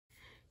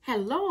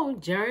Hello,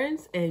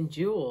 germs and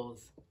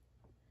jewels.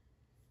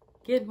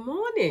 Good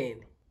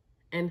morning,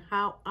 and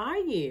how are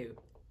you?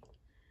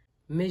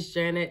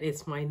 Ms.Janet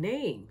is my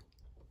name.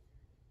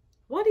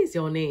 What is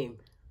your name?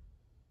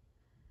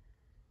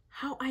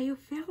 How are you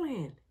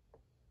feeling?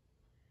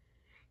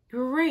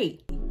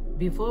 Great.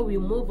 Before we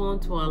move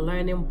on to our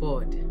learning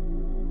board,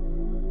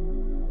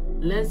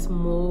 let's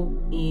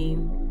move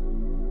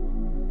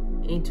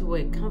into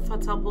a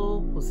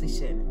comfortable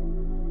position.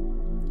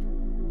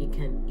 You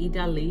can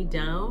either lay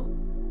down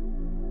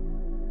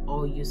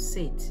or you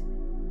sit,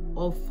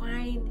 or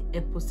find a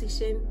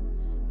position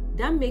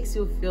that makes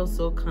you feel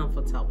so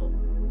comfortable.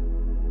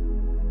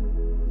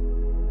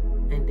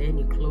 And then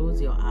you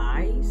close your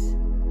eyes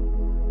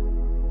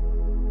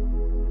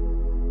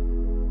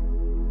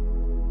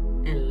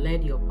and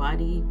let your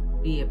body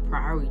be a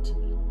priority.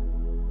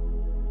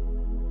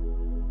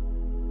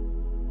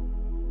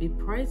 Be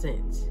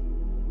present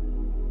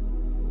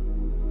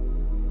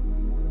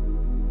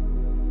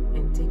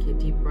and take a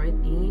deep breath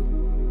in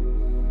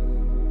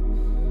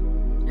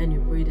and you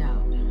breathe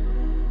out.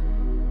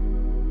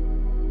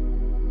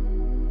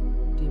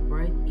 Deep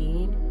breath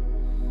in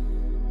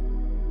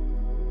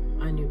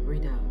and you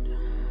breathe out.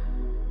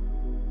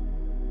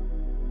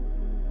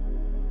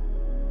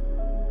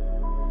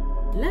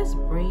 Let's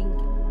bring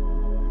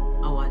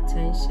our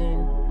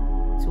attention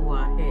to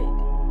our head.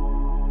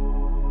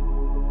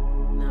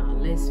 Now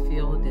let's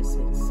feel the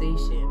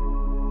sensation.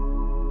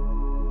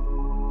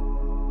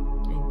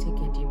 And take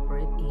a deep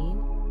breath in,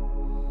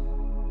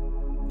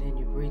 then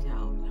you breathe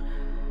out.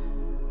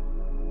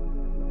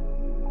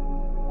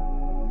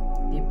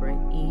 Deep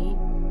breath in,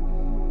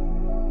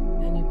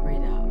 and you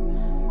breathe out.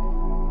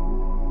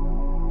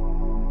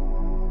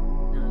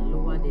 Now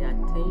lower the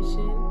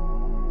attention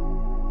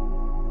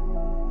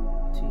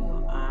to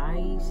your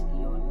eyes,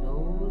 your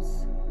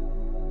nose,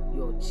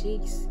 your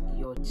cheeks,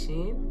 your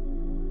chin,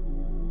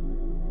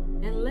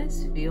 and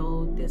let's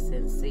feel the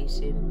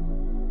sensation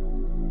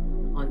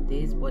on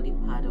this body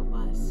part of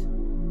us.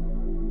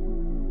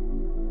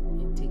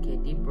 And take a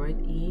deep breath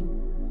in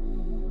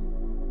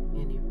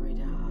and you breathe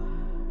out.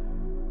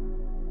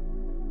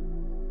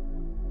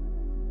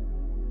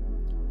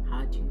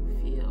 How do you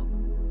feel?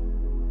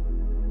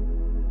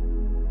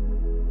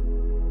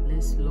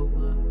 Let's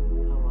lower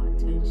our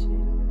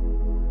attention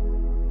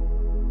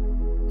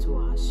to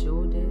our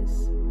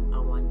shoulders,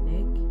 our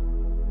neck,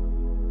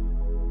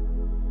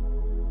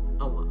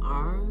 our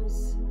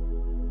arms,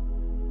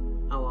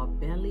 our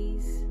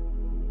bellies,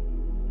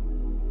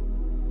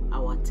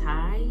 our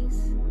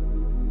thighs.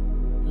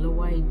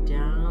 Lower it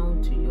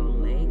down to your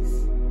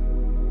legs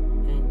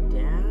and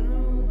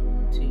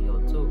down to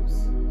your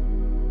toes.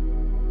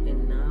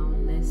 And now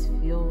let's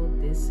feel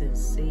this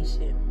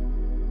sensation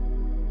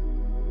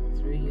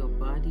through your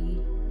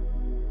body,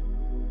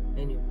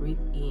 and you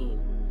breathe in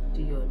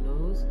to your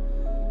nose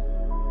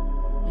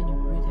and you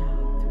breathe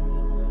out through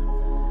your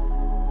mouth.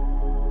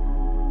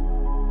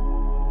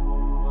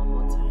 One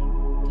more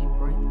time. Deep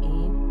breath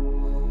in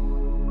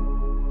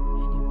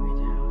and you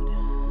breathe out.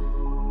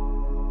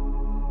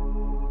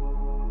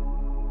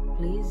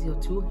 Place your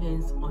two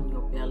hands on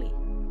your belly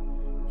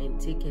and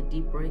take a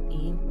deep breath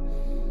in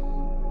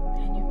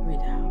and you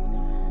breathe out.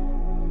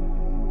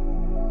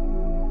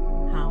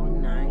 How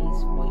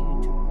nice for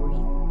you to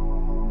breathe.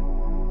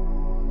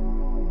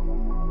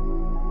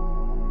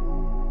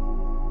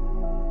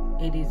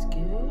 It is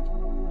good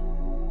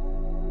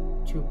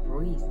to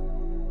breathe,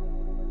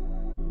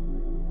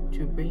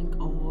 to bring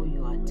all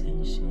your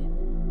attention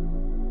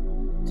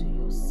to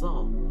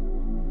yourself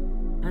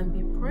and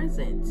be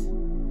present,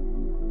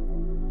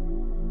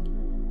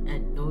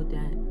 and know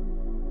that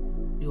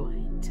you are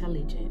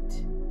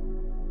intelligent.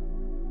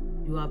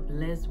 You are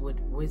blessed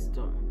with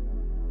wisdom,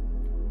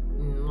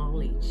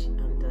 knowledge,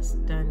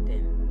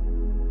 understanding,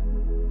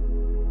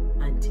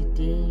 and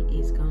today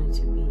is going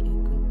to be a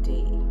good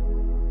day.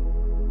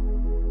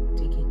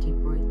 Take a deep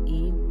breath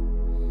in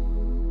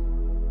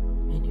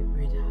and you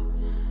breathe out.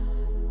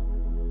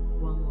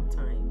 One more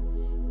time.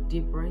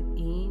 Deep breath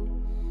in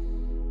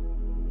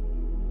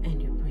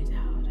and you breathe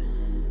out.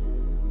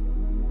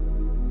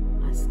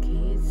 As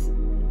kids,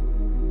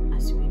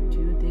 as we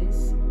do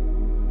this,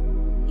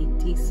 it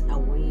takes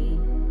away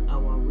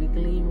our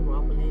wiggling,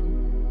 wobbling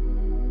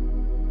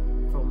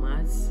from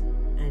us,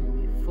 and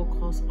we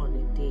focus on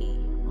the day,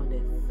 on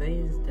the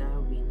things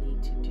that we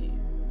need to do.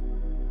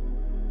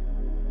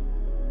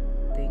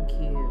 Thank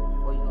you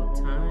for your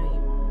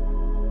time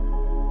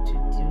to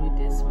do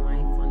this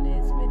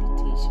mindfulness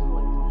meditation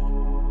with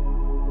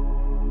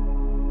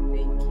me.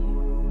 Thank you.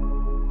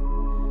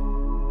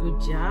 Good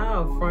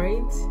job,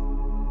 friends.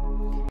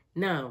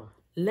 Now,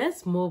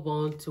 let's move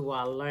on to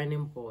our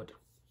learning board.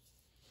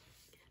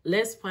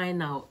 Let's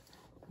find out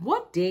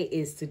what day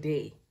is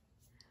today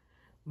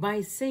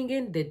by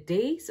singing the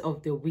Days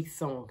of the Week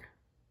song.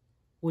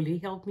 Will you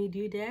help me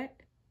do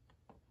that?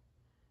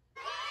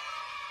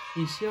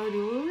 You sure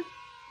would?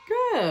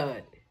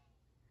 Good.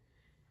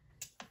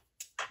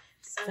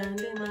 So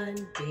Sunday,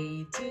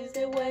 Monday,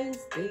 Tuesday,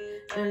 Wednesday,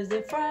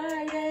 Thursday,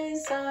 Friday,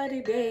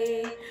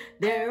 Saturday.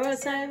 There are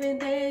 7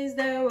 days,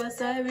 there are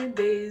 7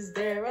 days,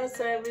 there are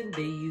 7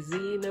 days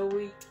in a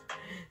week.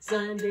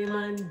 Sunday,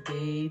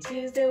 Monday,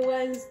 Tuesday,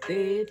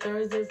 Wednesday,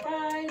 Thursday,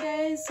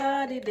 Friday,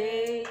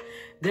 Saturday.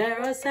 There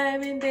are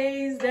 7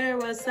 days,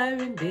 there are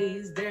 7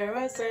 days, there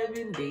are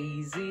 7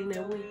 days in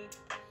a week.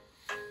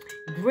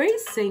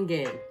 Great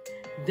singing.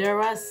 There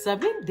are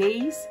 7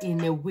 days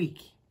in a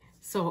week.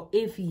 So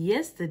if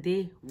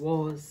yesterday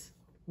was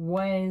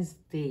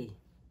Wednesday,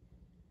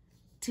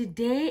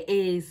 today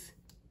is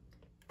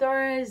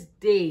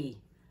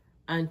Thursday,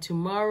 and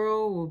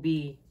tomorrow will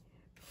be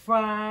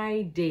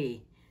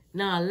Friday.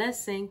 Now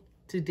let's sing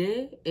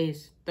Today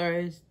is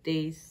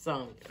Thursday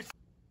song.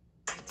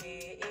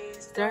 Today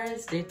is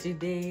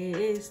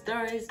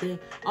Thursday,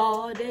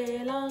 all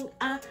day long,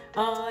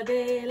 all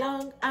day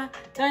long,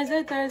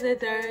 Thursday, Thursday,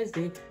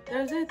 Thursday,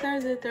 Thursday,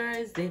 Thursday,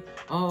 Thursday,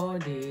 all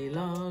day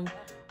long,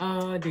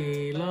 all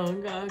day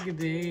long.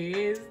 Today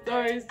is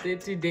Thursday,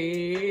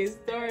 today is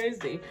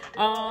Thursday,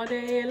 all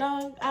day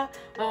long,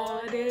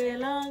 all day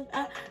long,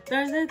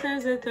 Thursday,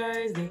 Thursday,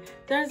 Thursday,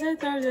 Thursday,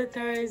 Thursday,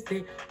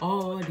 Thursday,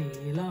 all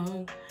day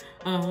long,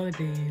 all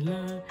day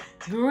long.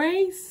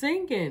 Great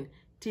singing.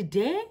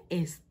 Today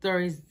is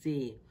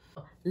Thursday.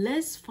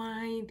 Let's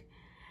find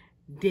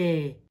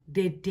the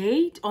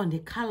date on the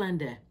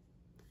calendar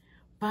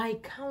by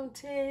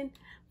counting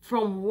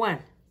from 1.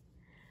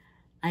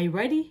 Are you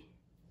ready?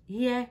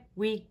 Here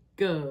we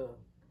go.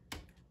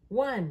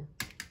 1,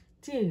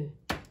 2,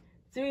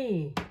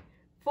 3,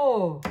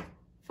 4,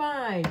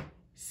 5,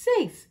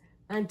 6.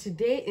 And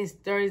today is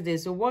Thursday.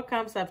 So what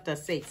comes after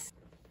 6?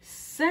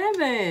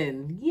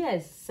 7.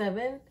 Yes,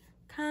 7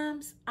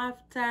 comes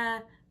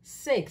after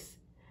 6.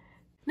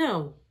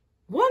 Now,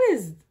 what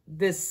is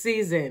the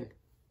season?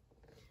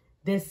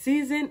 The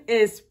season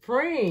is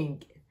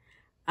spring.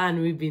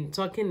 And we've been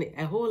talking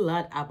a whole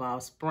lot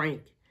about spring.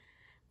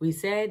 We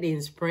said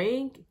in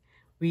spring,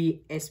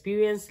 we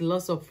experience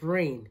lots of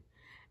rain.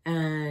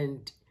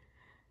 And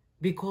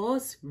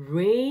because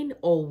rain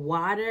or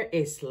water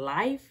is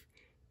life,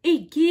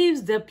 it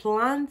gives the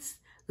plants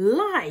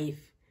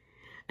life.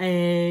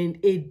 And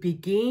it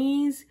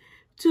begins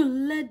to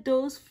let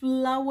those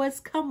flowers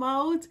come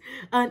out,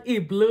 and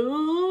it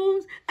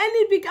blooms and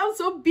it becomes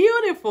so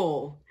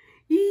beautiful.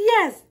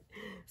 Yes,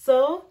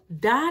 so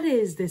that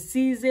is the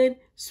season,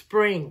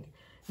 spring.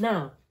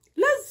 Now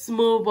let's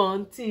move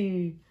on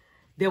to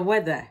the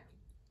weather.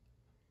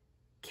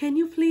 Can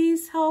you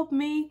please help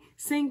me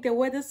sing the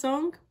weather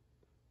song?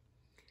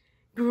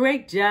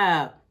 Great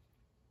job.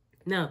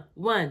 Now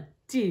 1,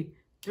 2,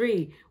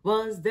 3.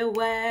 Was the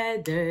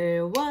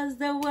weather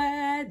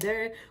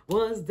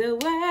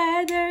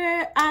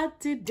out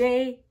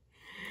today?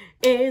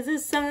 Is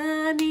it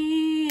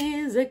sunny?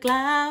 Is it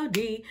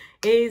cloudy?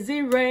 Is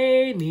it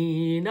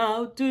raining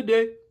out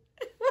today?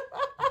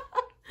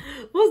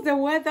 What's the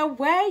weather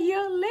where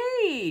you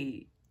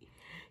live?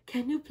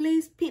 Can you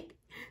please peep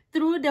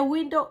through the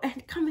window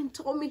and come and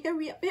tell me?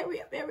 Hurry up, hurry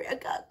up, hurry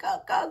up, go,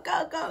 go, go,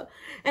 go, go.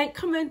 And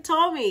come and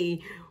tell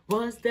me.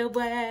 Was the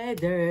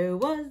weather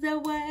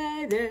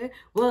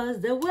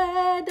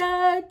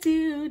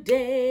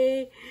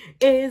today?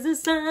 Is it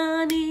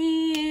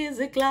sunny? Is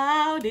it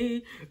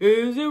cloudy?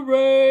 Is it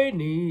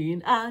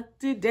raining out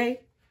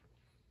today?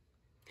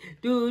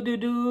 Do do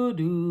do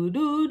do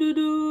do do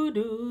do do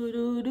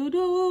do do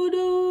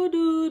do do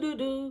do do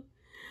do.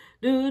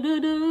 Do do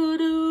do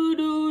do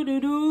do do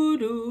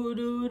do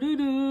do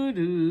do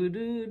do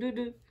do do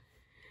do.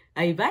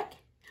 Are you back?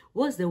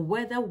 What's the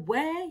weather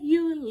where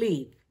you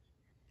live?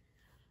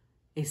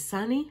 It's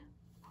sunny,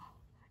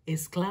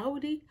 it's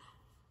cloudy,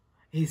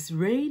 it's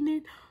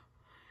raining,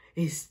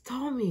 it's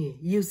stormy.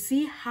 You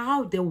see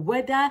how the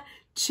weather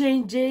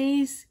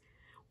changes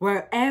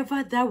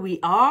wherever that we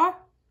are?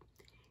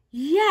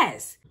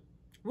 Yes.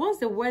 What's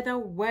the weather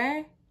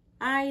where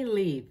I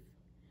live?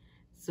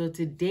 So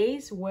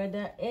today's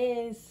weather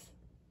is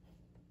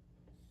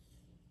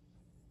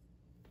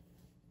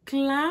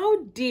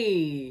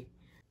cloudy.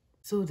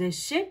 So the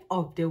shape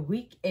of the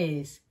week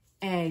is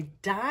a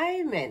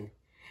diamond.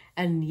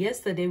 And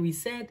yesterday we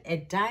said a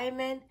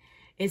diamond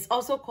is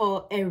also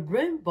called a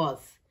rainbow.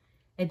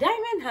 A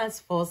diamond has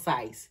 4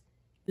 sides.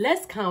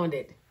 Let's count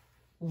it.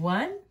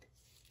 1,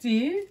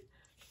 2,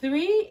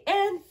 3,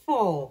 and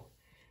 4.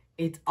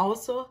 It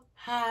also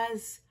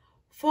has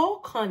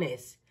 4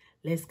 corners.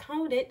 Let's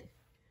count it.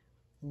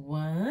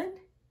 1,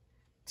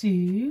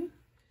 2,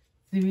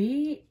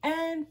 3,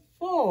 and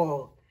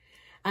 4.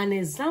 An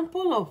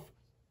example of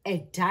a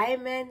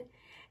diamond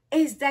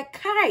is the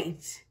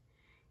kite.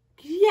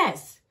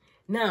 Yes.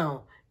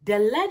 Now, the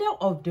letter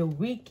of the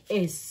week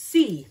is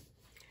C.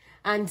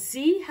 And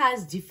C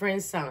has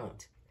different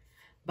sound.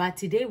 But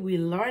today we're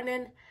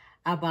learning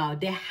about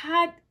the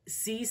hard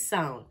C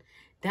sound.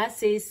 That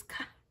says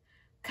ka,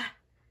 ka,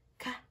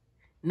 ka.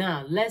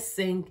 Now, let's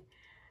sing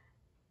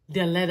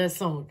the letter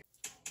song.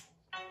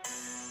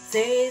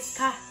 Says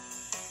ka,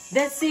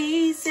 the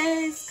C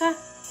says ka.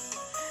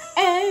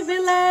 Every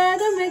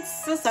letter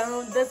makes a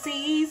sound. The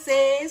C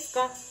says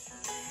ka,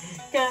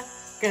 ka,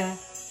 ka,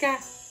 ka.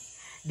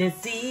 The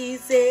C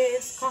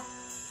says ka,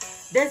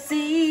 the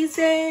C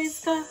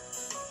says ka.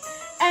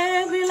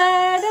 Every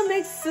letter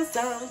makes a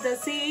sound. The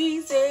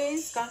C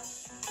says ka,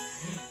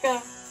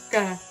 ka,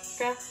 ka,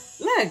 ka.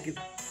 Look,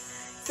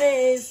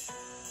 says,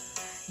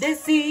 the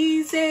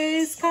C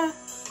says ka.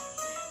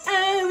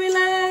 Every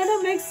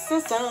letter makes a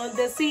sound.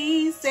 The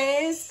C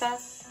says ka,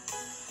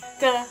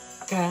 ka,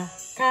 ka,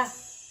 ka.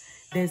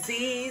 The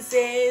C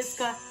says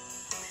ka.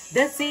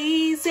 The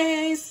C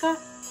says ka.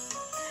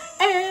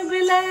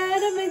 Every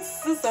letter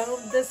makes a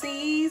sound. The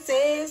C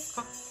says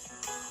ka,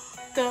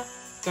 ka,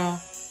 ka,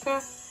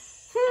 ka.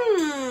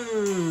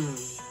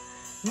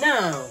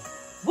 Now,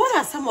 what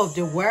are some of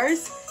the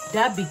words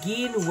that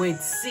begin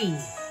with C?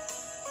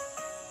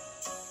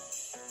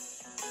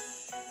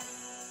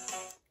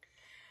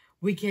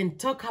 We can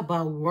talk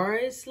about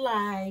words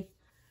like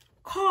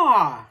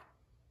car,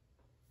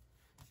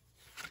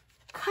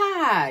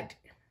 card,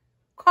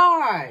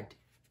 card,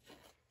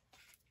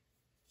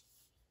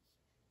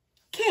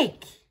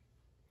 cake.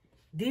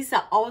 These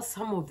are all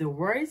some of the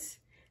words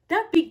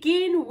that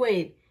begin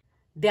with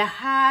the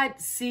hard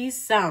C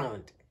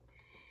sound.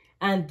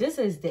 And this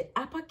is the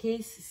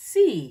uppercase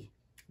C.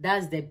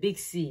 That's the big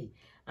C.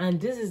 And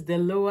this is the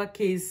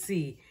lowercase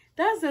c.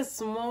 That's the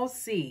small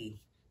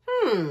c.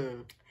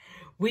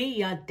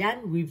 We are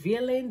done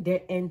revealing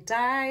the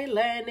entire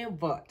learning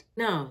board.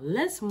 Now,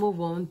 let's move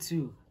on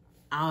to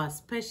our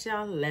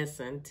special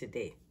lesson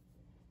today.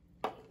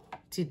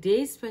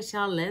 Today's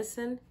special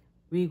lesson,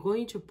 we're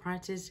going to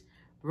practice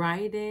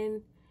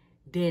writing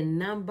the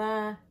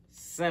number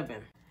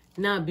 7.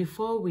 Now,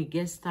 before we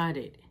get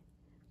started,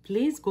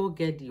 please go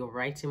get your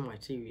writing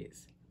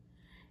materials.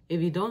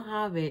 If you don't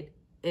have it,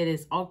 it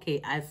is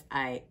okay. As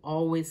I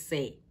always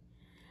say,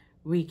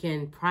 we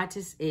can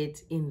practice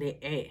it in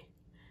the air.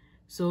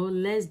 So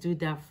let's do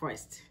that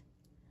first.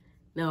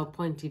 Now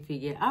point your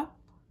finger up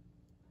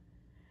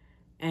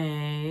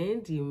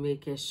and you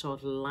make a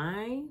short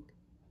line,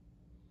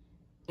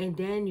 and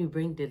then you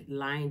bring the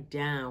line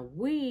down,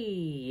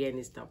 wee,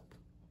 and stop.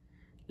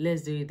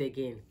 Let's do it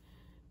again.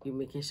 You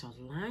make a short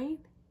line,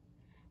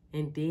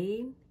 and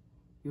then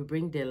you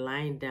bring the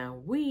line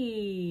down,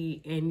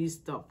 wee, and you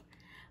stop.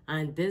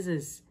 And this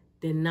is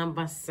the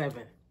number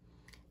 7.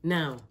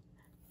 Now,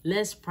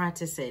 let's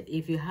practice it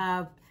if you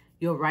have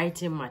your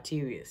writing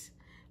materials.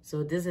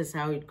 So this is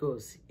how it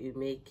goes. You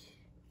make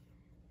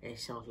a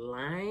short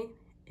line,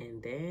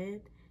 and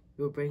then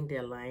you bring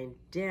the line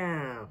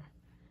down.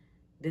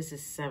 This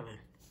is 7.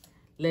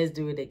 Let's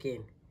do it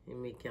again. You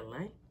make a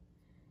line.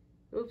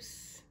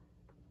 Oops.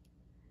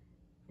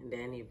 And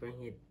then you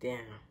bring it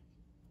down.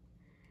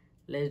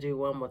 Let's do it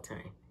one more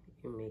time.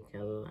 You make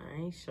a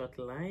line, short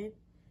line,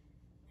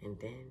 and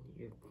then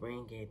you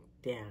bring it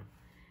down.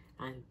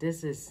 And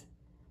this is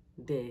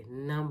the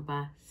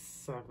number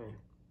 7.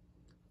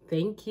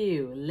 Thank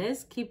you.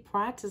 Let's keep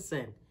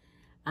practicing,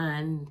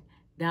 and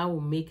that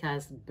will make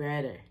us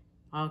better.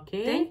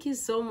 Okay? Thank you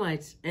so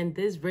much. And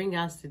this brings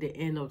us to the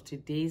end of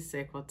today's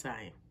circle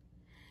time.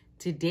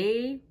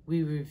 Today,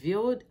 we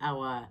reviewed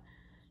our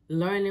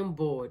learning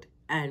board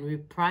and we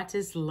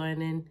practiced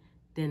learning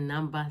the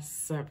number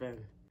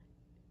 7.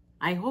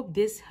 I hope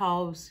this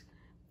helps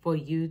for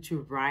you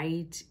to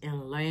write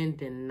and learn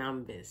the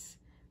numbers.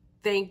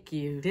 Thank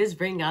you. This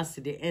brings us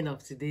to the end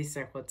of today's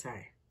circle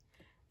time.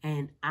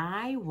 And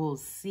I will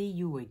see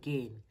you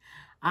again.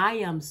 I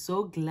am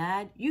so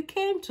glad you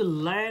came to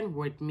learn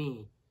with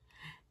me.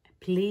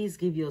 Please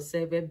give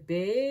yourself a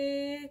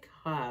big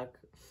hug.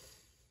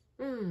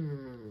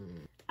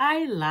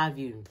 I love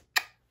you.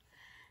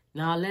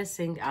 Now let's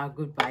sing our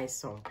goodbye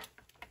song.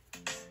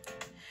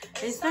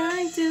 It's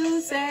time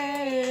to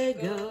say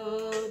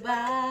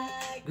goodbye,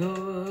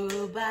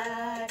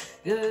 goodbye,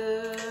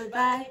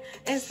 goodbye.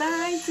 It's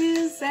time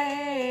to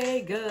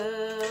say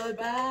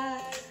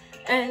goodbye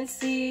and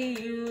see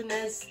you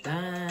next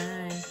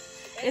time.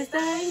 It's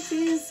time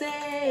to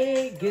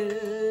say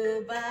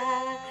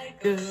goodbye,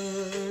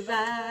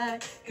 goodbye,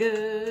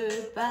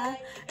 goodbye.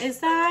 It's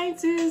time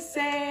to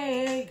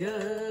say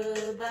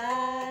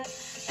goodbye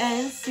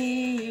and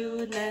see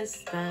you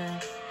next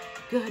time.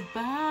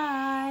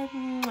 Goodbye.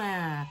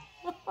 Mwah.